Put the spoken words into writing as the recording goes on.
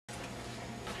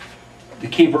the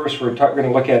key verse we're going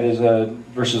to look at is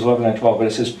verses 11 and 12, but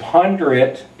it says, "Ponder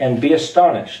it and be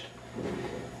astonished.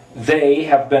 They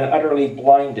have been utterly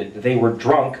blinded. They were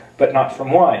drunk, but not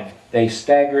from wine. They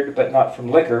staggered, but not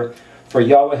from liquor. For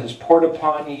Yahweh has poured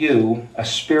upon you a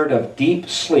spirit of deep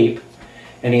sleep,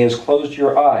 and he has closed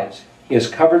your eyes. He has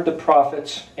covered the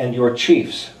prophets and your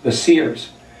chiefs, the seers.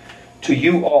 To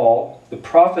you all, the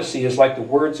prophecy is like the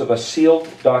words of a sealed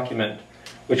document,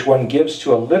 which one gives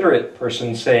to a literate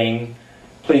person saying,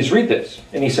 'Please read this.'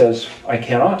 And he says, 'I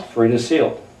cannot, for it is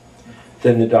sealed.'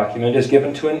 Then the document is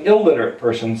given to an illiterate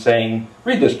person saying,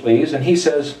 'Read this, please.' And he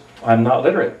says, 'I'm not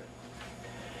literate.'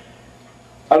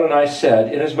 Adonai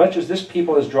said, 'Inasmuch as this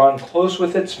people has drawn close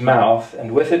with its mouth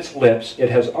and with its lips, it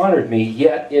has honored me,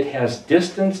 yet it has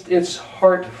distanced its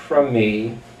heart from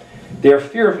me. Their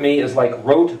fear of me is like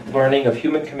rote learning of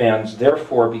human commands.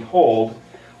 Therefore, behold,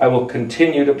 I will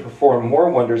continue to perform more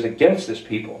wonders against this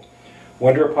people.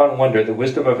 Wonder upon wonder, the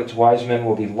wisdom of its wise men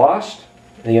will be lost,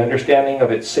 and the understanding of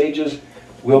its sages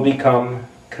will become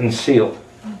concealed.'"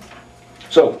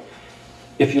 So,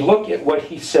 if you look at what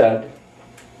he said,